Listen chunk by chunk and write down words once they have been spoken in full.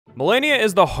Malenia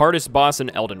is the hardest boss in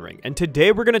Elden Ring, and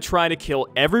today we're gonna try to kill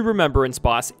every remembrance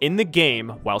boss in the game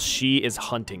while she is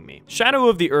hunting me. Shadow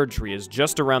of the Erdtree is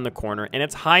just around the corner, and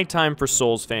it's high time for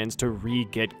Souls fans to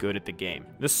re-get good at the game.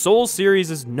 The Souls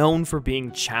series is known for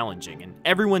being challenging, and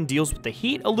everyone deals with the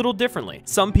heat a little differently.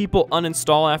 Some people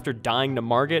uninstall after dying to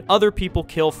Margit, other people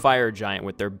kill Fire Giant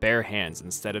with their bare hands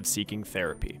instead of seeking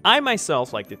therapy. I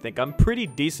myself like to think I'm pretty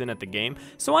decent at the game,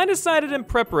 so I decided in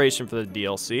preparation for the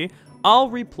DLC,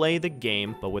 I'll replay the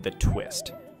game, but with a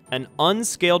twist. An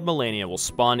unscaled Malenia will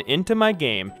spawn into my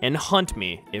game and hunt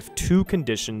me if two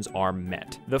conditions are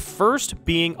met. The first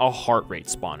being a heart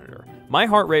rate monitor. My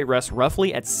heart rate rests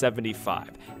roughly at 75.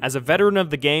 As a veteran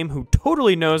of the game who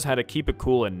totally knows how to keep it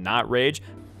cool and not rage—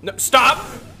 No, stop!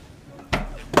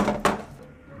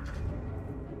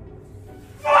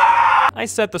 I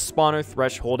set the spawner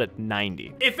threshold at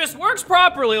 90. If this works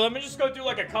properly, let me just go do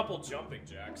like a couple jumping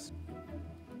jacks.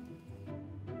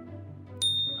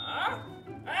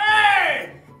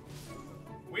 Hey!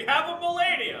 We have a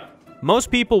Malenia! Most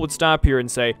people would stop here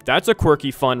and say, that's a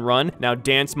quirky fun run. Now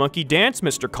dance monkey dance,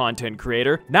 Mr. Content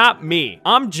Creator. Not me.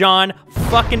 I'm John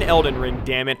fucking Elden Ring,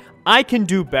 damn it. I can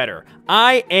do better.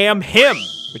 I am him.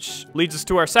 Which leads us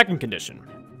to our second condition.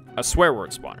 A swear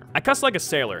word spawner. I cuss like a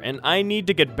sailor, and I need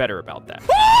to get better about that.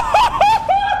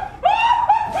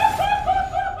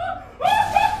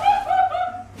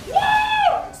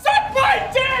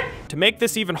 To make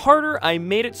this even harder, I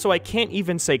made it so I can't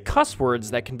even say cuss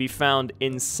words that can be found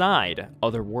inside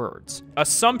other words.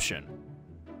 Assumption.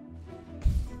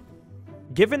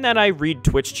 Given that I read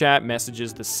Twitch chat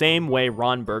messages the same way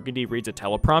Ron Burgundy reads a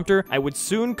teleprompter, I would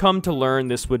soon come to learn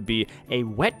this would be a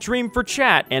wet dream for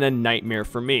chat and a nightmare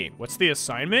for me. What's the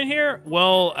assignment here?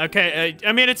 Well, okay,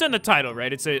 I mean, it's in the title,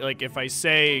 right? It's like if I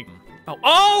say...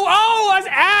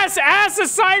 ass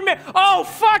assignment. Oh,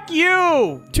 fuck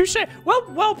you. Touche.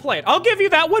 Well played. I'll give you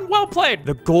that one. Well played.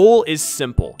 The goal is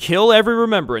simple. Kill every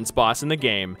remembrance boss in the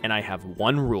game, and I have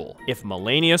one rule. If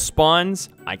Malenia spawns,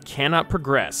 I cannot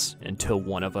progress until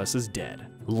one of us is dead.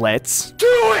 Let's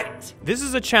do it! This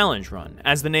is a challenge run.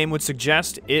 As the name would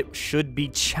suggest, it should be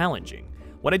challenging.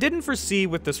 What I didn't foresee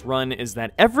with this run is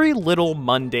that every little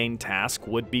mundane task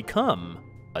would become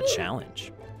a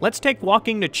challenge. Let's take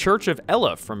walking to Church of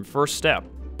Ella from first step.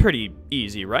 Pretty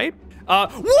easy, right?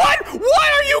 What?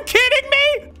 What? Are you kidding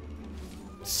me?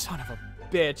 Son of a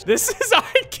bitch.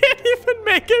 I can't even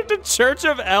make it to Church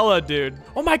of Ella, dude.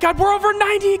 Oh my God, we're over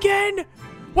 90 again.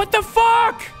 What the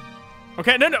fuck?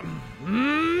 Okay, no.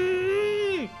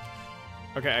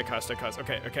 Okay, I cussed.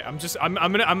 Okay. I'm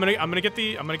gonna get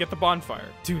the bonfire.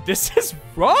 Dude, this is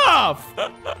rough.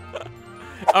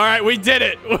 All right, we did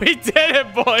it. We did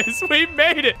it, boys. We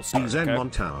made it. Zen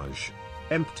montage.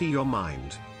 Empty your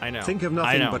mind. I know. Think of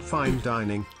nothing but fine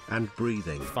dining and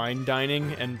breathing. Fine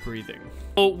dining and breathing.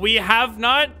 Well, we have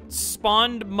not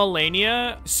spawned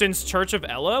Malenia since Church of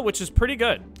Ella, which is pretty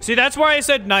good. See, that's why I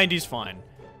said 90's fine.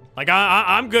 Like,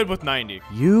 I'm good with 90.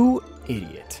 You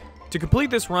idiot. To complete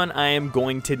this run, I am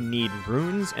going to need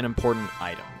runes and important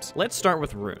items. Let's start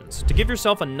with runes. To give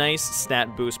yourself a nice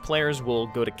stat boost, players will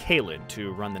go to Caelid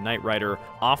to run the Knight Rider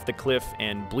off the cliff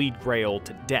and bleed Grail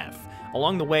to death.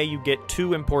 Along the way, you get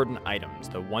two important items,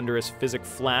 the Wondrous Physic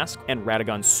Flask and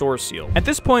Radagon's Soar Seal. At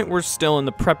this point, we're still in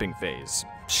the prepping phase.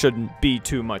 Shouldn't be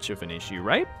too much of an issue,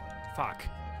 right? Fuck.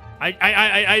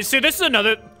 I see, this is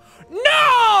another...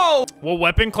 No! What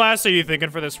weapon class are you thinking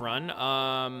for this run?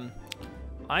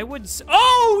 I would say,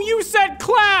 oh, you said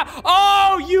class.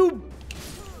 Oh, you.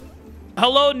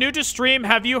 Hello, new to stream.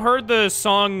 Have you heard the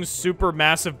song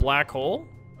Supermassive Black Hole?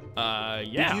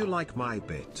 Yeah. Do you like my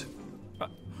bit?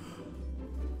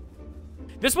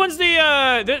 This one's the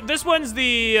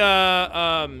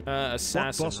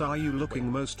assassin. What boss are you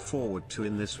looking most forward to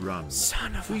in this run?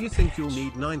 Son of a Do you think you'll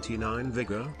need 99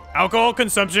 vigor? Alcohol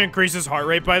consumption increases heart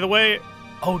rate, by the way.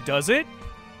 Oh, does it?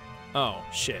 Oh,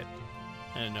 shit.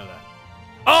 I didn't know that.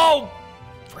 Oh!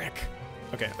 Frick.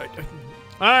 Okay.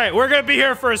 Alright, we're gonna be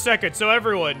here for a second, so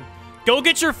everyone, go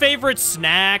get your favorite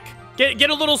snack. Get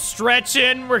a little stretch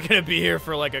in. We're gonna be here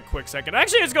for like a quick second.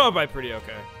 Actually, it's going by pretty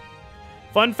okay.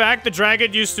 Fun fact, the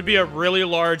dragon used to be a really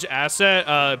large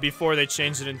asset before they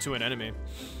changed it into an enemy.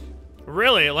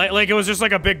 Really? Like it was just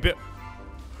like a big bit.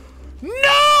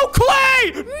 No,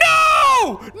 Clay!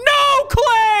 No! No,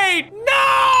 Clay!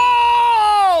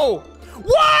 No!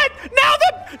 What? Now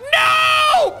the...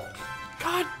 No!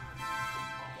 God.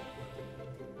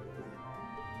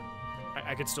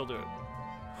 I could still do it.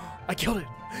 I killed it.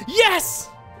 Yes!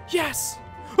 Yes!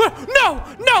 No!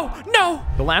 No! No!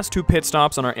 The last 2 pit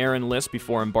stops on our errand list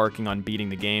before embarking on beating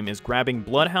the game is grabbing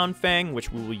Bloodhound Fang,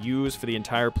 which we will use for the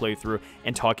entire playthrough,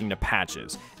 and talking to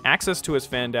Patches. Access to his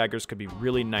fan daggers could be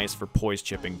really nice for poise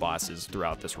chipping bosses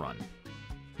throughout this run.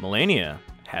 Malenia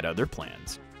had other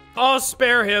plans. I'll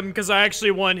spare him because I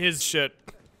actually won his shit.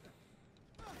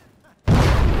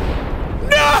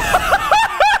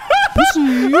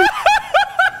 Pussy!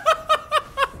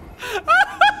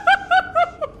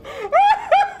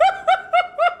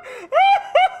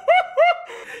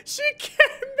 She came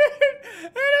in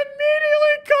and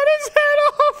immediately cut his head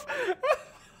off.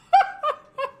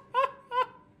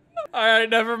 Alright,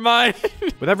 never mind.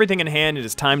 With everything in hand, it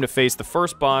is time to face the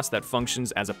first boss that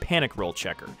functions as a panic roll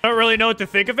checker. I don't really know what to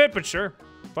think of it, but sure.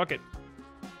 Fuck it.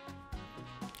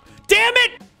 Damn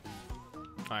it!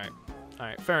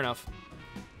 Alright, fair enough.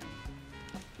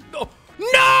 Oh,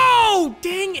 no!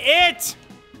 Dang it!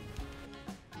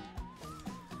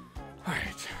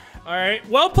 Alright,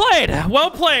 well played,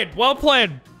 well played, well played.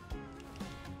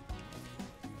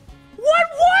 What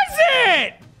was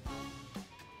it?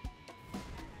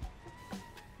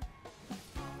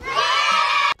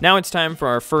 Now it's time for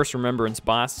our first Remembrance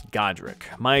boss, Godric.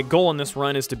 My goal in this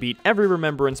run is to beat every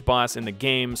Remembrance boss in the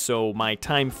game, so my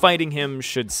time fighting him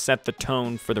should set the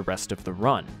tone for the rest of the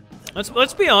run.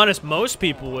 Let's be honest, most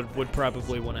people would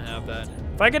probably want to have that.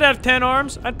 If I could have 10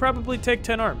 arms, I'd probably take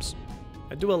 10 arms.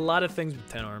 I do a lot of things with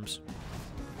 10 arms.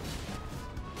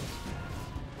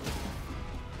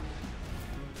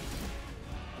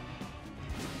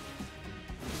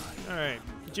 Alright,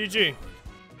 GG.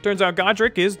 Turns out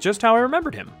Godric is just how I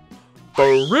remembered him.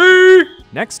 Free!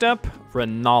 Next up,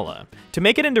 Renala. To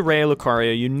make it into Raya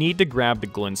Lucaria, you need to grab the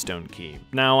Glintstone key.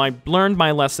 Now, I learned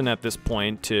my lesson at this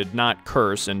point to not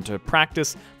curse and to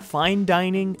practice fine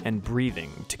dining and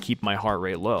breathing to keep my heart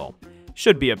rate low.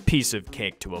 Should be a piece of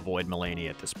cake to avoid Malenia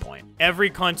at this point. Every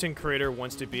content creator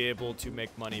wants to be able to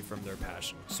make money from their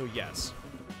passion, so yes.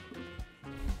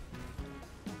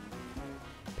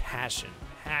 Passion.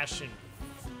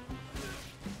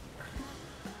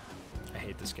 I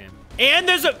hate this game. And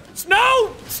there's a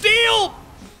snow steal,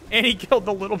 and he killed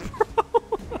the little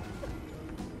bro.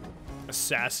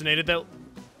 Assassinated that.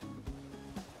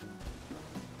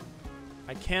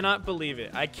 I cannot believe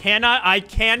it. I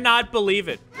cannot believe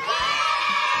it.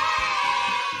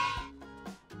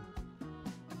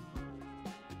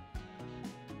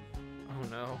 Oh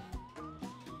no.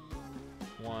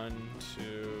 1,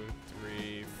 2,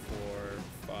 3,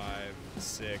 4, 5,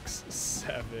 6,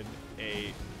 7,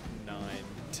 8, 9,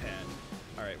 10.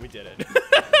 All right, we did it.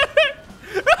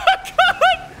 Oh,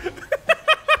 God!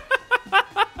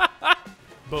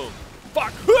 Boom.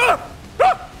 Fuck.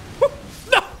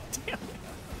 No, damn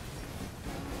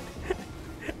it.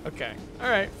 Okay. All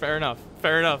right, fair enough.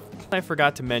 Fair enough. I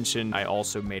forgot to mention, I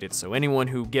also made it so anyone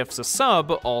who gifts a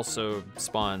sub also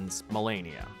spawns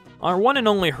Malenia. Our one and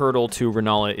only hurdle to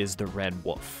Renala is the Red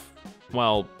Wolf.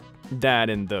 Well, that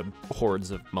and the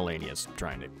hordes of Malenias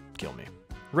trying to kill me.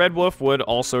 Red Wolf would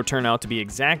also turn out to be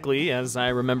exactly as I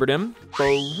remembered him.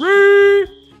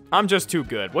 I'm just too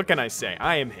good. What can I say?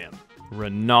 I am him.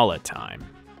 Renala time.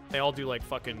 They all do like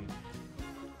fucking...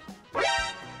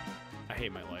 I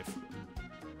hate my life.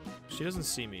 She doesn't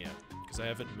see me yet, because I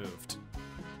haven't moved.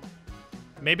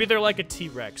 Maybe they're like a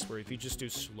T-Rex, where if you just do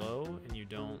slow and you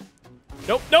don't...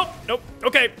 Nope, nope, nope.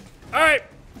 Okay, all right.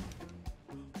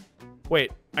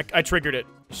 Wait, I triggered it.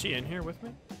 Is she in here with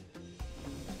me?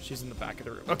 She's in the back of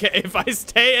the room. Okay, if I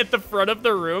stay at the front of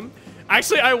the room...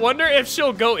 Actually, I wonder if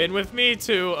she'll go in with me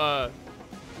to, I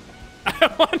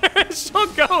wonder if she'll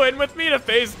go in with me to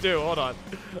phase 2. Hold on.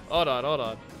 Hold on, hold on.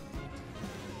 Alright,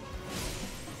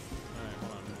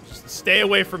 hold on. Just stay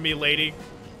away from me, lady.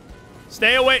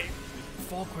 Stay away.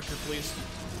 Fall quicker, please.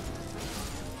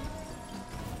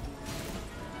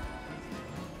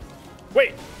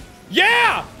 Wait.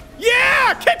 Yeah!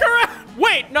 Yeah! Kick her out!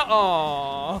 Wait, no.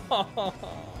 Aww.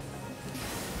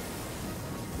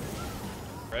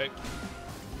 Right?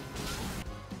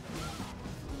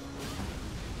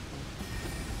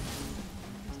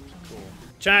 Cool.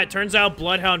 Chat, turns out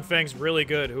Bloodhound Fang's really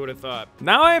good. Who would have thought?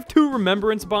 Now I have 2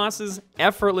 Remembrance bosses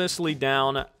effortlessly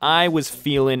down. I was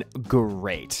feeling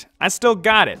great. I still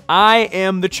got it. I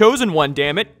am the chosen one,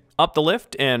 damn it. Up the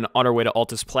lift and on our way to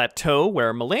Altus Plateau,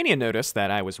 where Malenia noticed that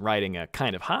I was riding a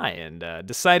kind of high and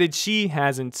decided she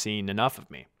hasn't seen enough of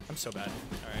me. I'm so bad.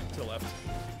 All right, to the left.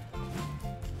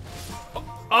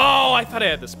 Oh, I thought I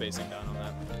had the spacing down on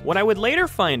that. What I would later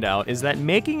find out is that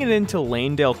making it into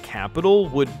Lanedale Capital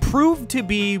would prove to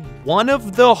be one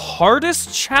of the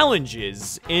hardest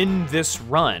challenges in this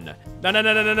run. No, no,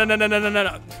 no, no, no, no, no, no, no, no,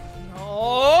 no.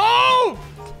 Oh!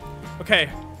 Okay.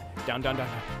 Down, down, down,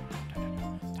 down.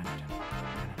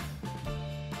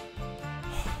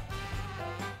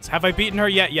 Have I beaten her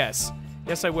yet? Yes.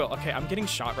 Yes, I will. Okay, I'm getting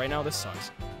shot right now. This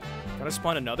sucks. Gotta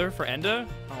spawn another for Enda?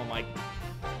 Oh my.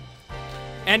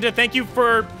 Enda, thank you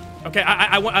for... Okay,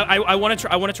 I want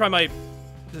to try my...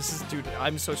 This is... Dude,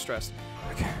 I'm so stressed.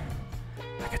 Okay.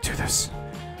 I can do this.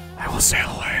 I will sail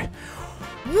away.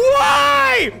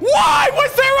 Why? Why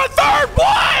was there a third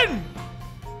one?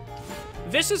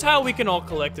 This is how we can all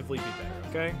collectively be better,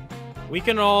 okay? We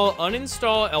can all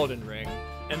uninstall Elden Ring,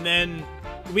 and then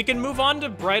we can move on to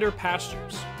brighter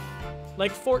pastures,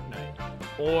 like Fortnite.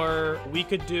 Or we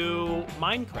could do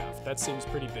Minecraft. That seems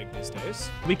pretty big these days.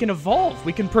 We can evolve.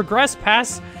 We can progress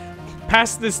past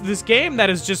this game that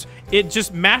is just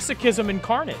masochism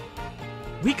incarnate.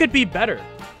 We could be better.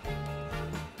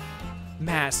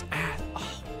 Mass ass.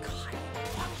 Oh God.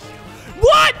 Fuck you.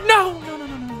 What? No. No. No.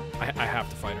 No. No. I have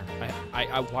to fight her.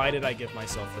 Why did I give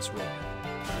myself this role? All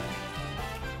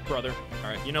right. Brother.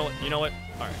 All right. You know what? You know what?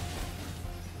 All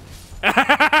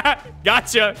right.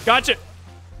 Gotcha. Gotcha.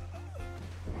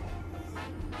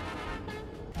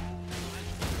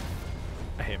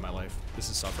 I hate my life. This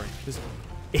is suffering.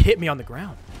 It hit me on the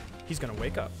ground. He's gonna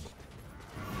wake up.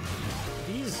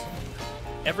 This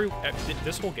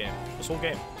whole game.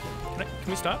 Can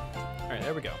we stop? All right,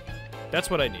 there we go. That's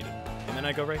what I needed. And then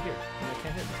I go right here, and they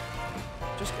can't hit me.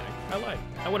 Just kidding. I lied.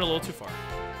 I went a little too far.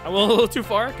 I went a little too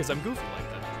far because I'm goofy like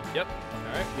that. Yep.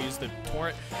 All right. We use the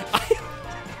torrent.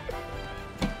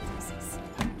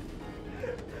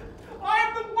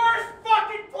 I'm the worst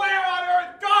fucking player on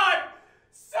earth. God,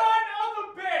 son of a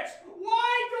bitch.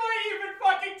 Why do I even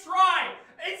fucking try?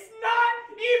 It's not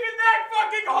even that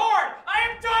fucking hard. I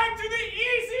am dying to the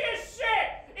easiest shit.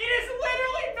 It is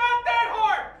literally not that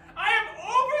hard. I am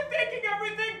overthinking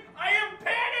everything. I am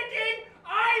panicking.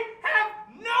 I have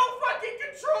no fucking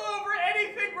control over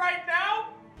anything right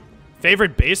now.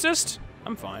 Favorite bassist?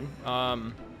 I'm fine.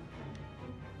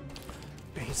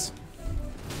 Bass.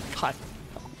 God.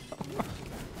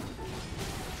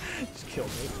 Just kill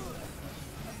me.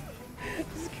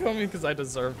 Just kill me because I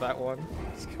deserve that one.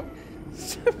 Just kill me.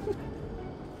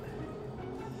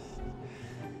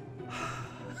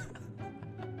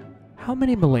 How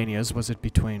many Malenias was it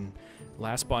between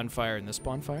last bonfire and this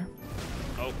bonfire?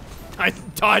 Oh, I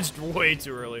dodged way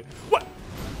too early. What?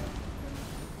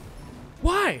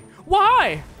 Why?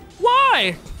 Why?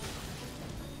 Why?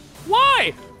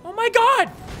 Why? Oh my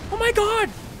God! Oh my God!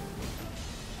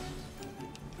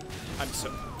 I'm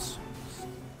so...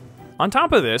 On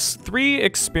top of this, 3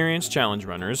 experienced challenge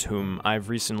runners, whom I've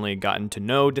recently gotten to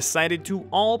know, decided to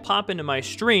all pop into my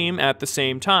stream at the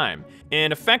same time,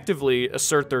 and effectively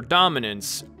assert their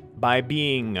dominance by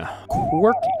being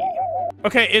quirky.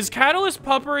 Okay, is Catalyst,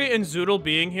 Puppery, and Zoodle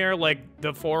being here like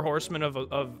the 4 horsemen of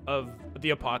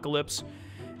the apocalypse?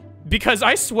 Because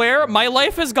I swear, my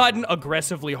life has gotten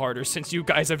aggressively harder since you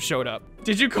guys have showed up.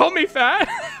 Did you call me fat?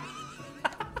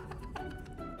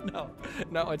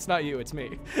 No, it's not you, it's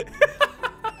me.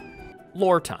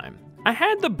 Lore time. I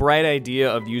had the bright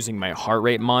idea of using my heart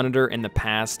rate monitor in the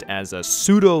past as a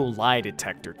pseudo lie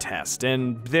detector test,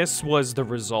 and this was the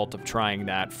result of trying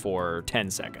that for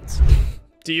 10 seconds.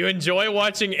 Do you enjoy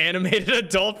watching animated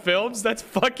adult films? That's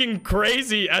fucking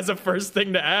crazy as a first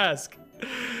thing to ask.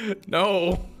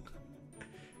 No.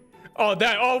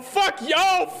 Oh, fuck you!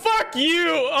 Oh, fuck you!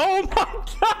 Oh my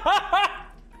God!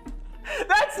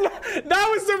 That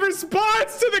was the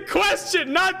response to the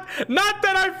question, not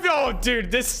that I feel. Oh,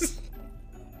 dude, this is...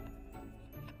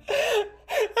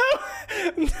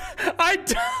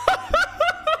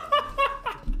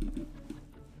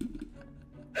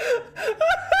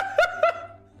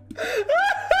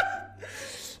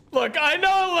 Look, I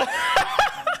know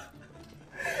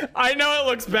it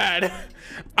looks bad.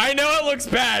 I know it looks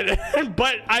bad,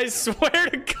 but I swear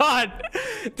to God.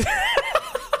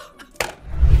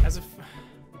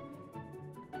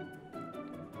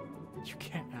 You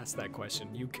can't ask that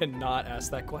question. You cannot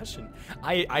ask that question.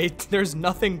 There's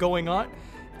nothing going on.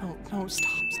 No, stop!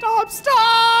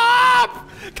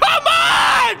 Come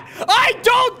on! I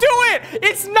don't do it!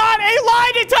 It's not a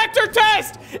lie detector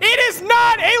test! It is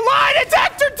not a lie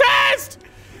detector test!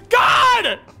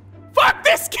 God! Fuck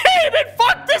this game and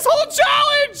fuck this whole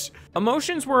challenge!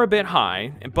 Emotions were a bit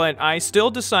high, but I still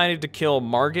decided to kill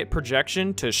Margit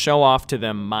Projection to show off to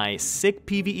them my sick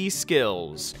PvE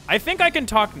skills. I think I can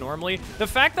talk normally. The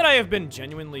fact that I have been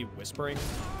genuinely whispering.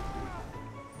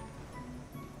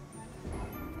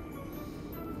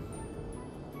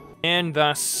 And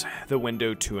thus, the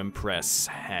window to impress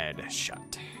had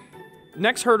shut.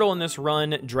 Next hurdle in this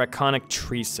run, Draconic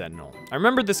Tree Sentinel. I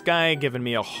remember this guy giving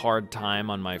me a hard time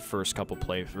on my first couple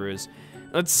playthroughs.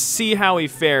 Let's see how he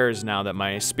fares now that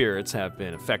my spirits have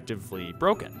been effectively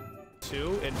broken.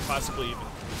 2 and possibly even.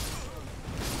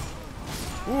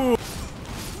 Ooh.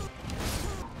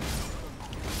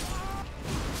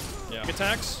 Yeah.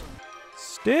 Attacks.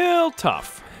 Still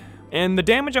tough. And the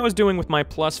damage I was doing with my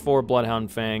 +4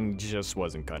 Bloodhound Fang just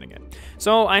wasn't cutting it.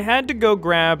 So I had to go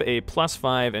grab a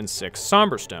 +5 and 6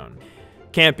 Somberstone.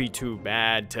 Can't be too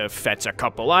bad to fetch a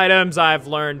couple items. I've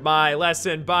learned my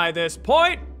lesson by this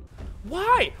point.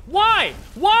 Why? Why?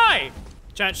 Why?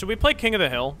 Chat, should we play King of the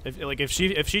Hill?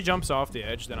 If she jumps off the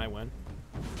edge, then I win.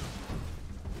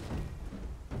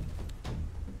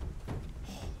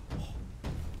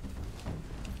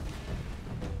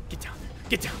 Get down there.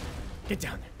 Get down there. Get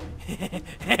down there.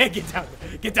 Get down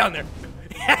there. Get down there.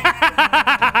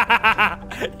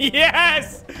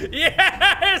 Yes!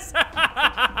 Yes!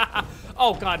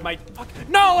 Oh god, my fuck.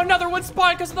 No, another one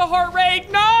spawned because of the heart rate.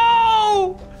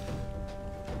 No!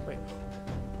 Wait.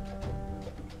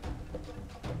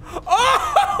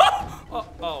 Oh!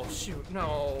 Oh, shoot,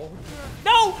 no.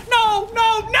 No, no,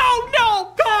 no, no,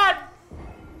 no, God!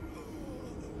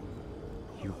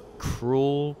 You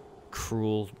cruel,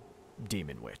 cruel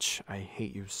demon witch. I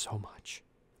hate you so much.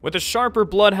 With a sharper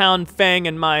Bloodhound Fang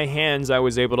in my hands, I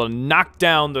was able to knock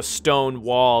down the stone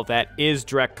wall that is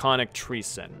Draconic Tree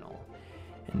Sentinel.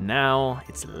 And now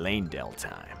it's Lanedale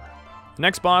time. The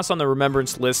next boss on the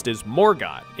remembrance list is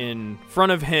Morgott. In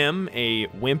front of him, a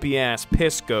wimpy-ass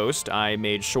piss ghost I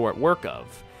made short work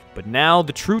of. But now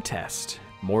the true test,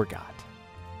 Morgott.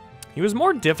 He was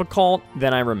more difficult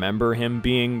than I remember him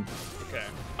being. Okay.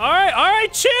 All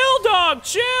right, chill, dog,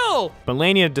 chill!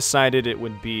 Malenia decided it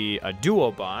would be a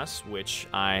duo boss, which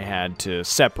I had to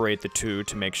separate the two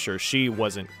to make sure she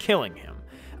wasn't killing him.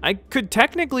 I could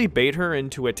technically bait her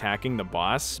into attacking the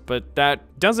boss, but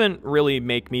that doesn't really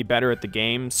make me better at the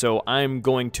game, so I'm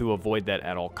going to avoid that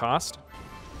at all cost.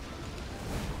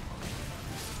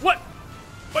 What?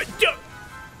 What?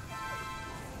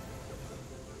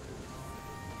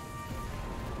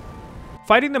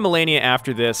 Fighting the Malenia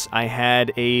after this, I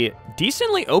had a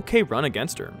decently okay run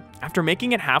against her. After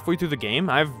making it halfway through the game,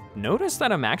 I've noticed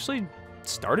that I'm actually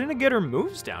starting to get her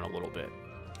moves down a little bit.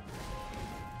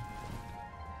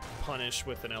 Punish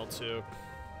with an L2.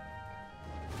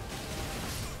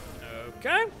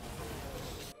 Okay.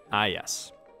 Ah,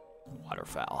 yes.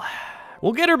 Waterfowl.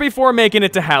 We'll get her before making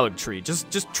it to Erdtree.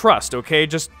 Just trust, okay?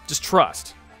 Just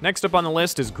trust. Next up on the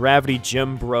list is Gravity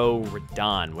Gym Bro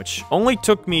Radon, which only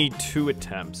took me 2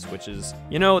 attempts, which is,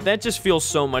 you know, that just feels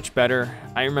so much better.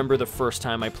 I remember the first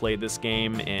time I played this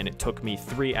game, and it took me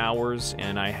 3 hours,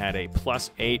 and I had a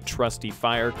 +8 trusty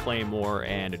fire claymore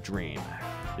and a dream.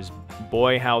 Just,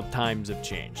 boy, how times have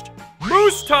changed.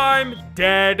 Moose time!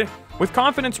 Dead! With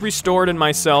confidence restored in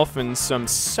myself and some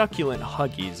succulent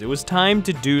huggies, it was time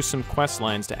to do some quest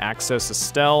lines to access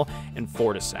Estelle and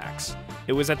Fortisax.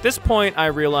 It was at this point I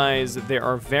realized there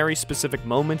are very specific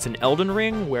moments in Elden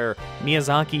Ring where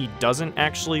Miyazaki doesn't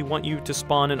actually want you to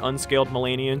spawn an unscaled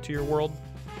Malenia into your world.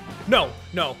 No,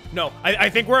 no, no. I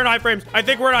think we're in iframes. I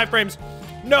think we're in iframes.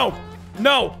 No,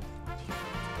 no.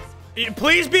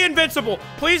 Please be invincible.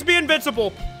 Please be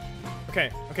invincible.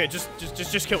 Okay, okay, just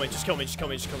kill me. Just kill me. Just kill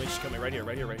me. Just kill me. Just kill me. Right here,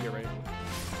 right here, right here, right here.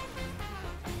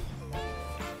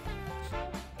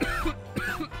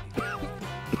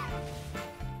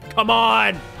 Come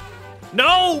on!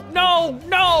 No, no,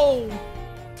 no!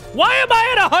 Why am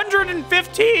I at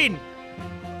 115?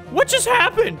 What just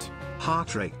happened?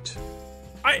 Heart rate.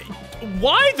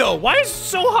 Why though? Why is it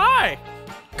so high?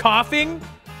 Coughing?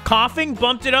 Coughing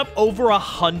bumped it up over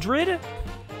 100?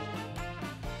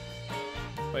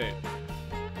 Wait.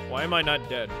 Why am I not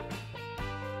dead?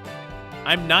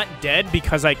 I'm not dead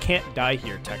because I can't die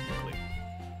here, technically.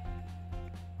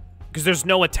 Because there's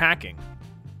no attacking.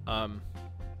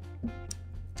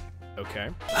 Okay.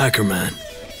 Hacker Man.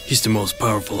 He's the most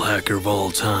powerful hacker of all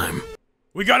time.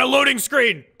 We got a loading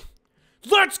screen!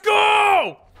 Let's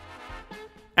go!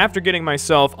 After getting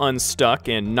myself unstuck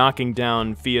and knocking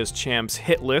down Fia's Champ's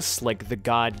hit list like the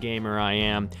god gamer I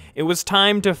am, it was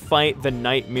time to fight the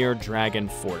Nightmare Dragon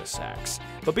Fortisax.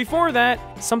 But before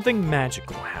that, something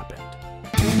magical happened.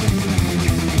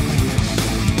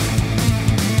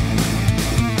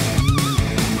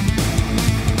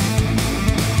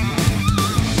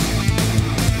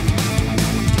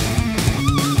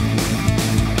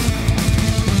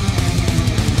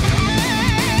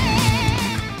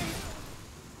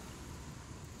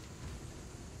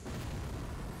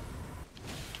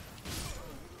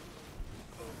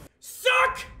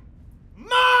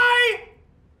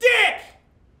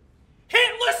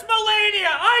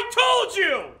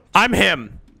 I'm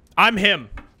him. I'm him.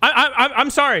 I'm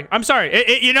sorry. I'm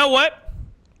sorry. You know what?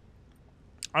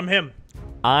 I'm him.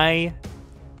 I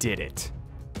did it.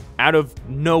 Out of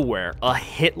nowhere, a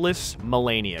hitless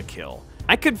Malenia kill.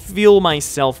 I could feel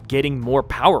myself getting more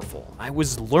powerful. I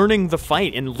was learning the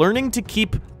fight and learning to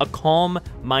keep a calm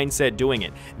mindset doing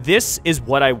it. This is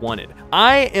what I wanted.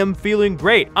 I am feeling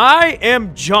great. I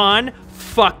am John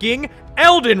fucking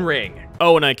Elden Ring.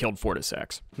 Oh, and I killed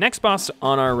Fortisax. Next boss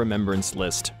on our remembrance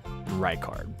list,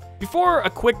 Re-Git-Gud. Before a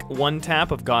quick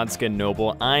one-tap of Godskin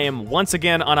Noble, I am once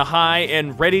again on a high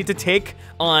and ready to take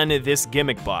on this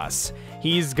gimmick boss.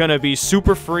 He's gonna be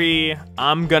super free.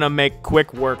 I'm gonna make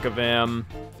quick work of him.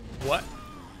 What?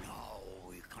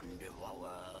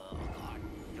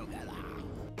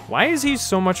 Why is he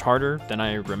so much harder than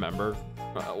I remember?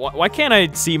 Why can't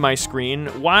I see my screen?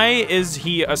 Why is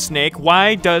he a snake?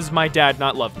 Why does my dad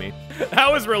not love me?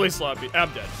 That was really sloppy.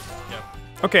 I'm dead. Yeah.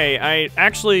 Okay, I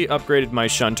actually upgraded my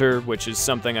shunter, which is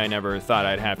something I never thought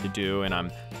I'd have to do, and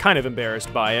I'm kind of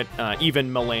embarrassed by it. Even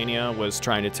Malenia was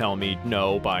trying to tell me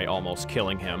no by almost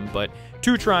killing him, but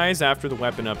 2 tries after the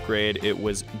weapon upgrade, it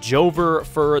was Jover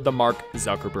for the Mark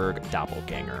Zuckerberg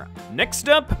doppelganger. Next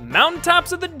up,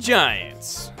 Mountaintops of the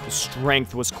Giants. The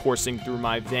strength was coursing through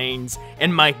my veins,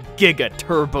 and my Giga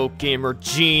Turbo Gamer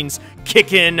genes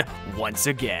kick in once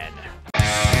again.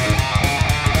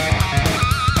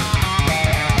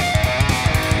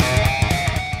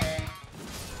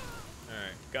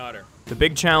 Got her. The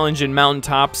big challenge in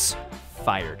Mountaintops,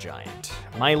 Fire Giant.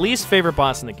 My least favorite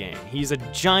boss in the game. He's a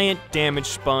giant damage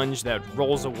sponge that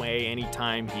rolls away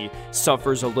anytime he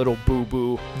suffers a little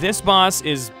boo-boo. This boss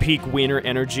is peak wiener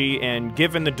energy, and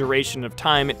given the duration of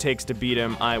time it takes to beat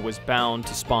him, I was bound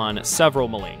to spawn several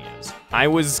Malenias. I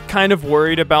was kind of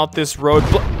worried about this road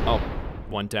oh.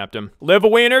 One-tapped him. Live a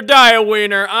wiener, die a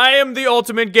wiener. I am the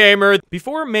ultimate gamer.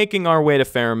 Before making our way to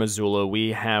Farum Azula,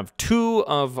 we have 2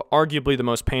 of arguably the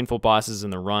most painful bosses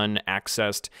in the run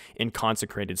accessed in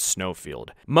Consecrated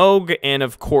Snowfield. Moog, and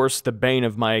of course, the bane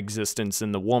of my existence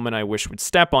and the woman I wish would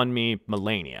step on me,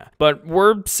 Malenia. But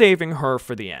we're saving her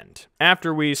for the end.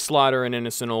 After we slaughter an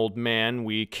innocent old man,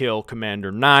 we kill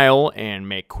Commander Nile and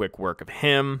make quick work of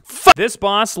him. This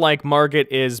boss, like Margit,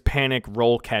 is panic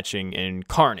roll catching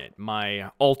incarnate.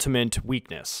 My ultimate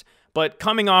weakness. But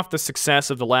coming off the success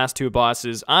of the last 2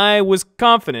 bosses, I was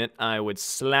confident I would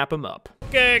slap him up.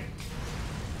 Okay.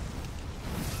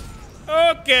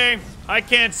 Okay. I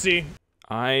can't see.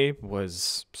 I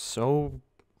was so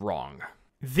wrong.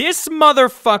 This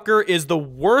motherfucker is the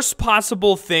worst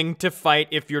possible thing to fight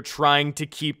if you're trying to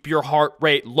keep your heart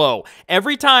rate low.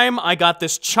 Every time I got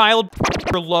this child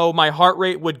low, my heart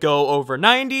rate would go over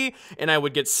 90, and I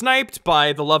would get sniped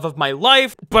by the love of my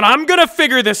life. But I'm gonna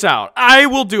figure this out. I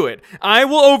will do it. I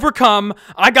will overcome.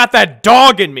 I got that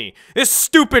dog in me. This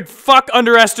stupid fuck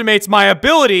underestimates my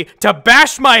ability to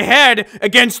bash my head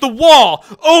against the wall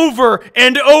over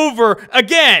and over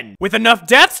again. With enough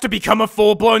deaths to become a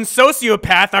full-blown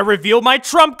sociopath, I reveal my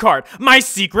trump card, my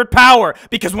secret power,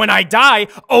 because when I die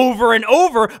over and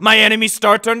over, my enemies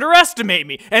start to underestimate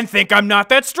me and think I'm not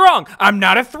that strong. I'm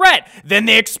not a threat. Then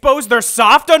they expose their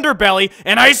soft underbelly,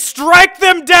 and I strike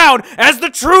them down as the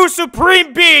true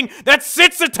supreme being that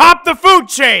sits atop the food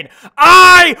chain.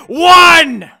 I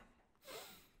won!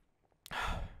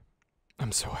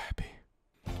 I'm so happy.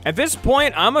 At this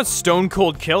point, I'm a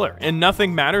stone-cold killer, and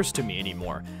nothing matters to me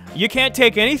anymore. You can't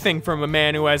take anything from a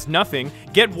man who has nothing.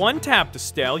 Get one tap to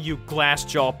stale, you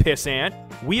glass-jaw pissant.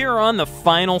 We are on the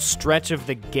final stretch of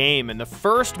the game, and the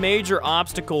first major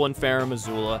obstacle in Farum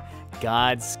Azula,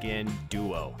 Godskin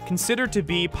Duo. Considered to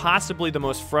be possibly the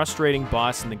most frustrating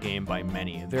boss in the game by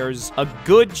many. There's a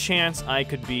good chance I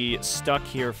could be stuck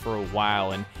here for a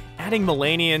while, and adding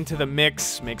Malenia into the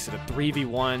mix makes it a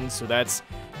 3v1, so that's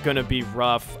gonna be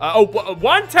rough.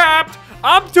 One tapped!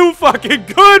 I'm too fucking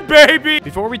good, baby!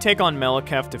 Before we take on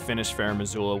Meliketh to finish Farum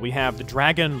Azula, we have the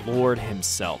Dragon Lord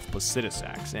himself,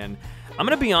 Placidusax, and I'm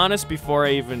gonna be honest, before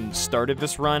I even started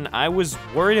this run, I was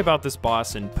worried about this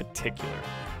boss in particular.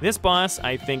 This boss,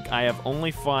 I think I have only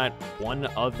fought one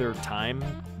other time,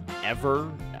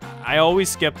 ever. I always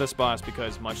skip this boss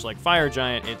because, much like Fire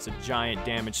Giant, it's a giant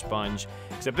damage sponge.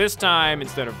 Except this time,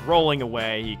 instead of rolling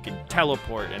away, he can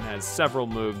teleport and has several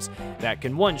moves that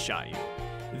can one-shot you.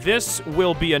 This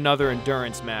will be another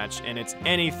endurance match, and it's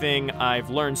anything I've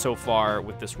learned so far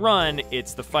with this run.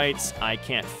 It's the fights I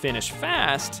can't finish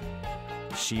fast,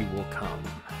 she will come.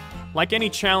 Like any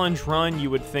challenge run, you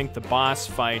would think the boss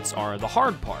fights are the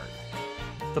hard part.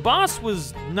 The boss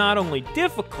was not only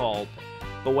difficult,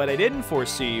 but what I didn't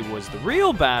foresee was the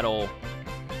real battle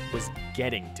was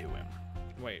getting to him.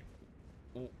 Wait.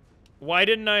 Why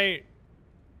didn't I...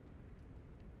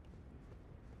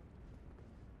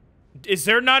 Is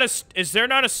there not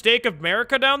a stake of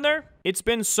America down there? It's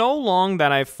been so long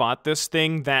that I've fought this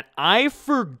thing that I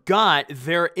forgot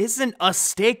there isn't a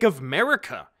stake of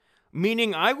America.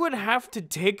 Meaning I would have to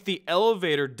take the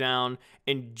elevator down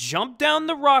and jump down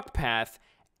the rock path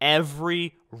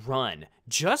every run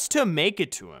just to make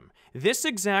it to him. This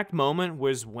exact moment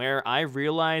was where I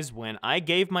realized when I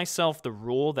gave myself the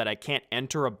rule that I can't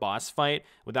enter a boss fight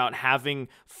without having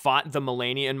fought the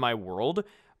Malenia in my world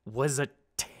was a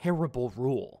terrible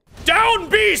rule. Down,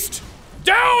 beast!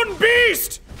 Down,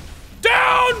 beast!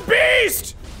 Down,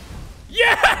 beast!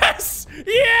 Yes!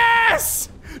 Yes!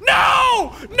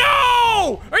 No!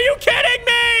 No! Are you kidding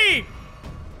me?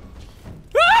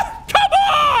 Ah, come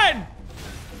on!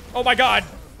 Oh my god.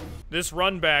 This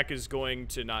run back is going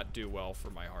to not do well for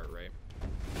my heart rate.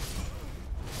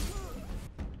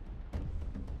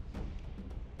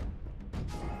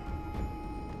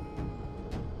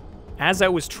 As I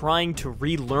was trying to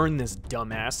relearn this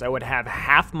dumbass, I would have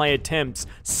half my attempts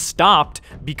stopped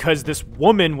because this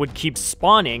woman would keep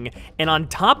spawning, and on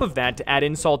top of that, to add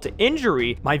insult to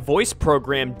injury, my voice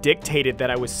program dictated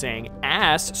that I was saying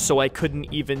ass, so I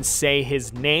couldn't even say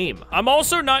his name. I'm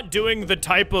also not doing the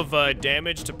type of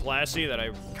damage to Plasty that I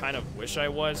kind of wish I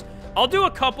was. I'll do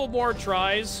a couple more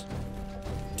tries.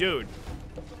 Dude.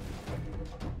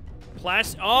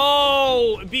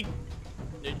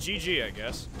 GG, I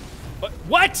guess. But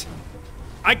what?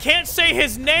 I can't say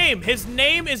his name. His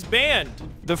name is banned.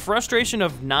 The frustration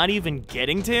of not even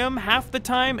getting to him half the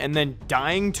time and then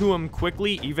dying to him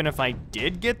quickly, even if I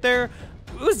did get there,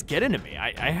 it was getting to me.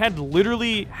 I had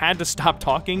literally had to stop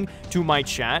talking to my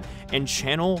chat and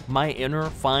channel my inner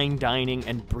fine dining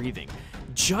and breathing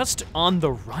just on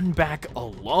the run back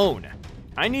alone.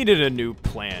 I needed a new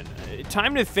plan.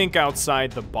 Time to think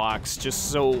outside the box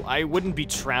just so I wouldn't be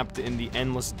trapped in the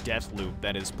endless death loop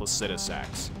that is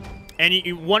Placidusax.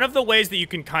 And one of the ways that you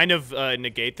can kind of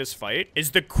negate this fight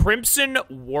is the Crimson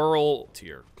Whirl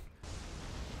tier.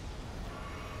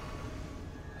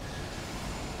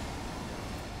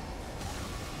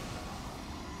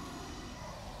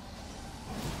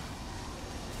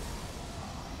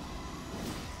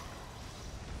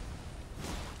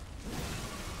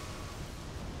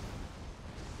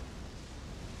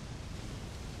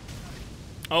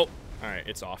 Oh, alright,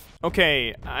 it's off.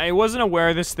 Okay, I wasn't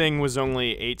aware this thing was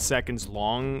only 8 seconds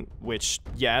long, which,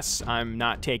 yes, I'm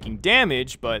not taking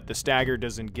damage, but the stagger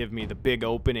doesn't give me the big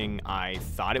opening I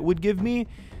thought it would give me.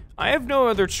 I have no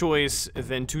other choice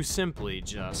than to simply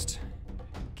just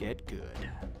get good.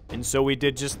 And so we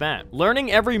did just that.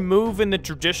 Learning every move in the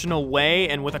traditional way,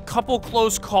 and with a couple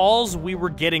close calls, we were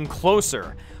getting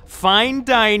closer. Fine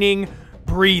dining,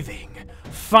 breathing.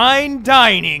 Fine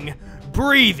dining,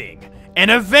 breathing. And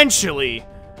eventually,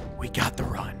 we got the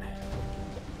run.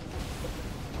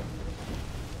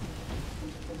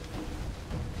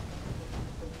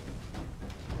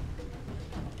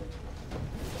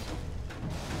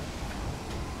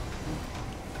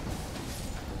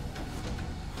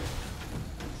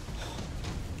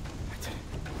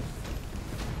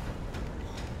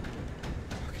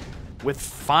 With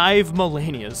 5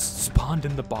 Malenias spawned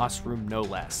in the boss room, no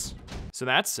less. So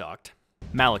that sucked.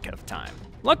 Malekith time.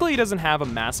 Luckily, he doesn't have a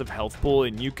massive health pool,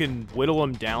 and you can whittle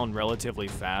him down relatively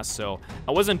fast, so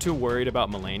I wasn't too worried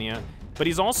about Malenia. But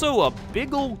he's also a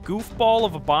big ol' goofball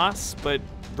of a boss, but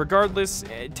regardless,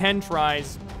 10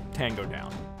 tries, 10 go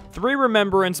down. 3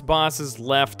 Remembrance bosses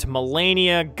left: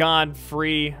 Malenia,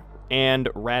 Godfrey, and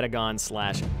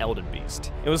Radagon/Elden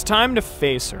Beast. It was time to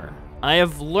face her. I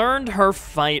have learned her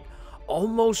fight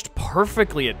almost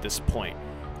perfectly at this point.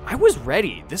 I was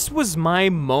ready. This was my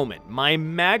moment, my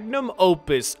magnum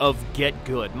opus of Get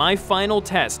Good, my final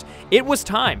test. It was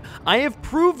time. I have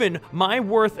proven my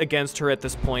worth against her at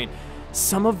this point.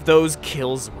 Some of those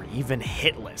kills were even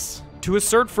hitless. To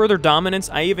assert further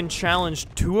dominance, I even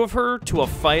challenged 2 of her to a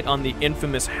fight on the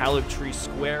infamous Erdtree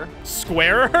Square.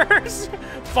 Squarers?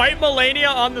 Fight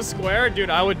Malenia on the square?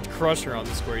 Dude, I would crush her on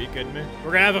the square. You kidding me?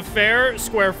 We're gonna have a fair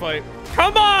square fight.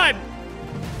 Come on!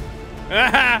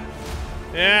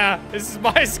 Yeah, this is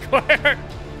my square.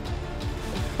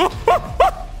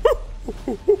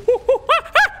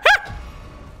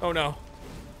 Oh no.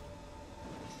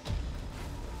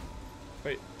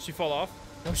 Wait, she fall off?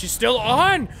 No, she's still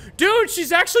on! Dude,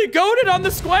 she's actually goated on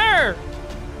the square!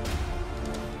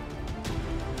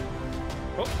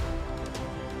 Oh.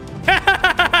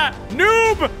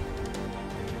 Noob!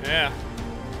 Yeah.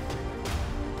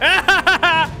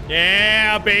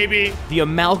 Yeah, baby! The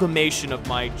amalgamation of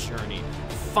my journey,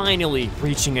 finally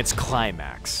reaching its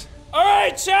climax. All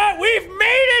right, chat, we've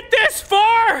made it this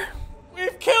far.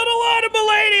 We've killed a lot of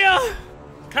Malenia.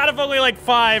 Kind of only like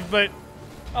 5, but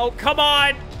Oh, come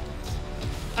on.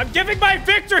 I'm giving my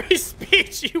victory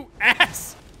speech, you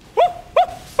ass. Woo, woo,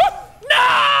 woo.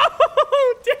 No!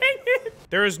 Dang it.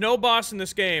 There is no boss in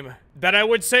this game that I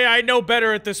would say I know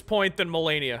better at this point than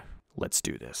Malenia. Let's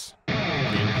do this.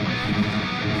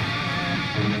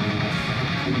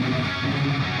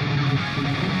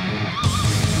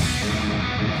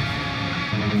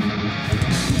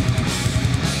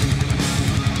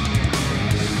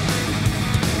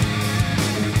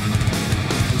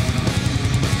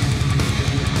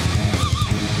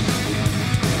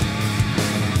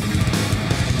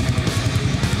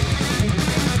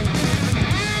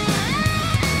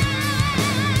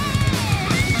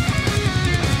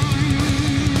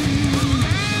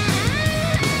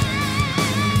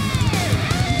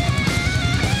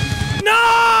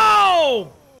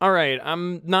 Alright,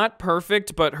 I'm not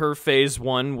perfect, but her phase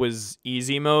 1 was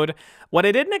easy mode. What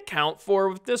I didn't account for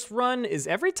with this run is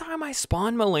every time I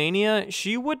spawn Malenia,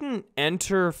 she wouldn't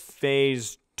enter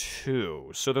phase 2.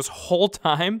 So this whole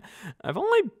time, I've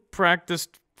only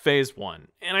practiced phase 1.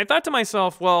 And I thought to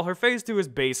myself, well, her phase 2 is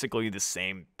basically the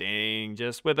same thing,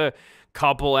 just with a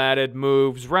couple added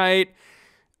moves, right?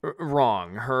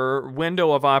 Wrong. Her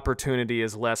window of opportunity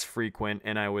is less frequent,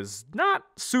 and I was not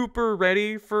super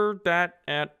ready for that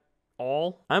at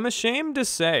all. I'm ashamed to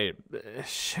say,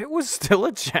 it was still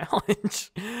a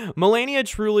challenge. Malenia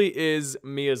truly is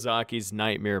Miyazaki's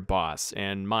nightmare boss,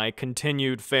 and my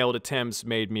continued failed attempts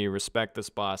made me respect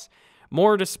this boss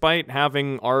more despite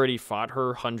having already fought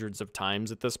her hundreds of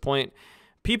times at this point.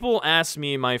 People ask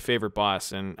me my favorite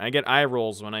boss, and I get eye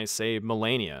rolls when I say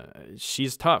Malenia.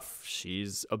 She's tough,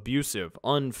 she's abusive,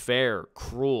 unfair,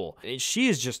 cruel. She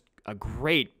is just a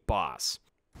great boss.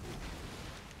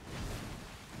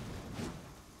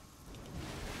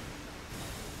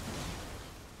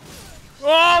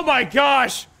 Oh my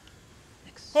gosh!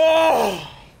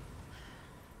 Oh!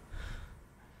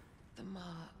 The mark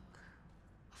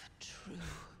of a true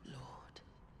lord.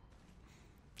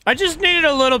 I just needed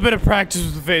a little bit of practice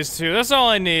with phase 2. That's all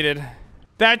I needed.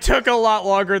 That took a lot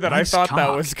longer than I thought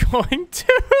that was going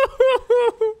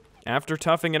to. After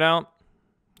toughing it out,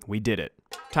 we did it.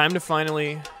 Time to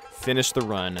finally finish the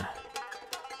run.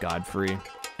 Godfrey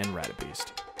and Radabeast.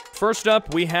 First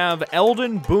up, we have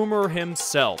Elden Boomer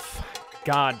himself,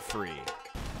 Godfrey.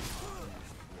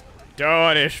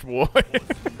 Tarnished warrior.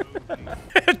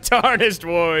 Tarnished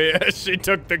warrior. She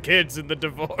took the kids in the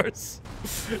divorce.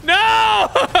 No!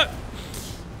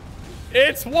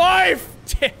 It's wife!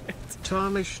 Damn it.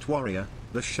 Tarnished warrior,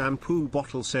 the shampoo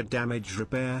bottle said damage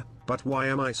repair, but why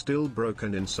am I still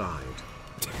broken inside?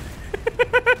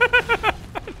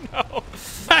 No.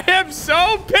 I am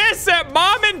so pissed that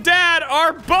mom and dad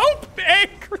are both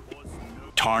angry.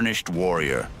 Tarnished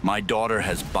warrior, my daughter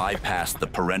has bypassed the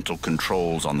parental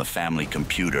controls on the family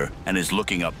computer and is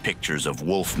looking up pictures of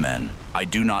wolfmen. I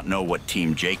do not know what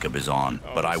team Jacob is on,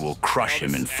 but I will crush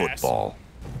him in football.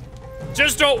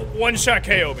 Just don't one-shot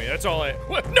KO me, that's all I...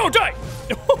 What? No, die!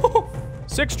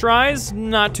 6 tries,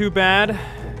 not too bad.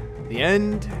 The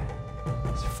end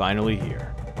is finally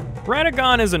here.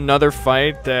 Radagon is another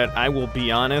fight that, I will be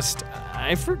honest,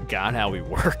 I forgot how he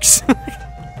works.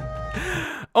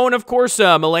 Oh, and of course,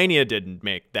 Malenia didn't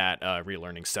make that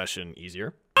relearning session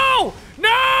easier. No!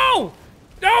 No!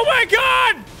 Oh my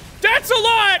god! That's a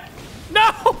lot!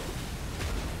 No!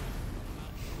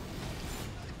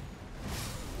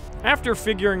 After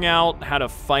figuring out how to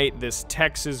fight this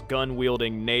Texas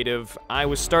gun-wielding native, I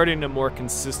was starting to more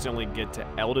consistently get to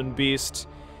Elden Beast.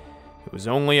 It was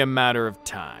only a matter of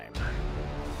time.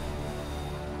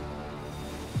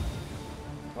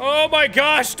 Oh my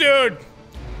gosh, dude!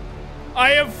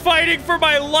 I am fighting for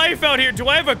my life out here. Do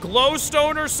I have a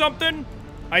glowstone or something?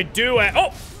 I do.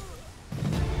 Oh!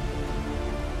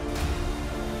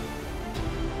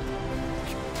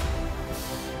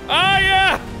 Ah,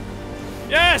 yeah!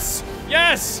 Yes!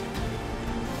 Yes!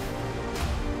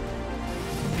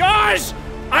 Gosh!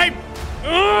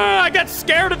 I got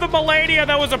scared of the Malenia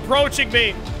that was approaching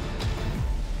me.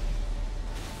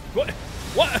 What?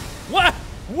 What? What?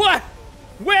 What?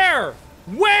 Where?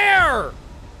 Where?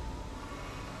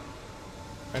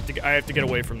 I have to get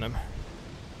away from them.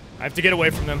 I have to get away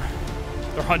from them.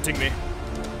 They're hunting me.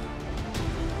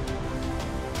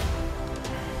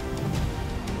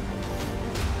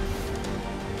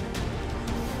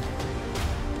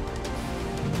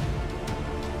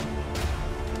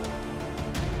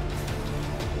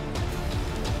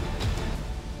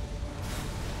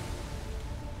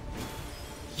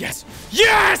 Yes!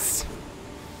 Yes!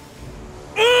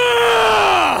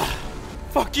 Ugh!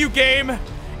 Fuck you, game.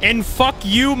 And fuck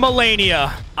you,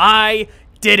 Malenia. I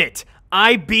did it.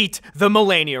 I beat the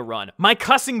Malenia run. My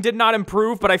cussing did not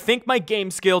improve, but I think my game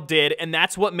skill did, and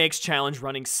that's what makes challenge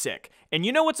running sick. And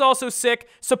you know what's also sick?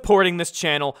 Supporting this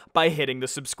channel by hitting the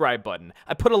subscribe button.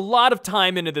 I put a lot of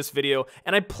time into this video,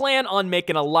 and I plan on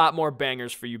making a lot more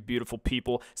bangers for you beautiful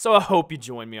people, so I hope you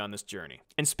join me on this journey.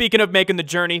 And speaking of making the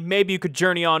journey, maybe you could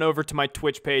journey on over to my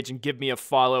Twitch page and give me a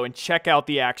follow and check out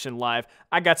the action live.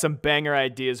 I got some banger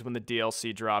ideas when the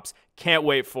DLC drops. Can't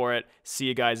wait for it. See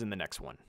you guys in the next one.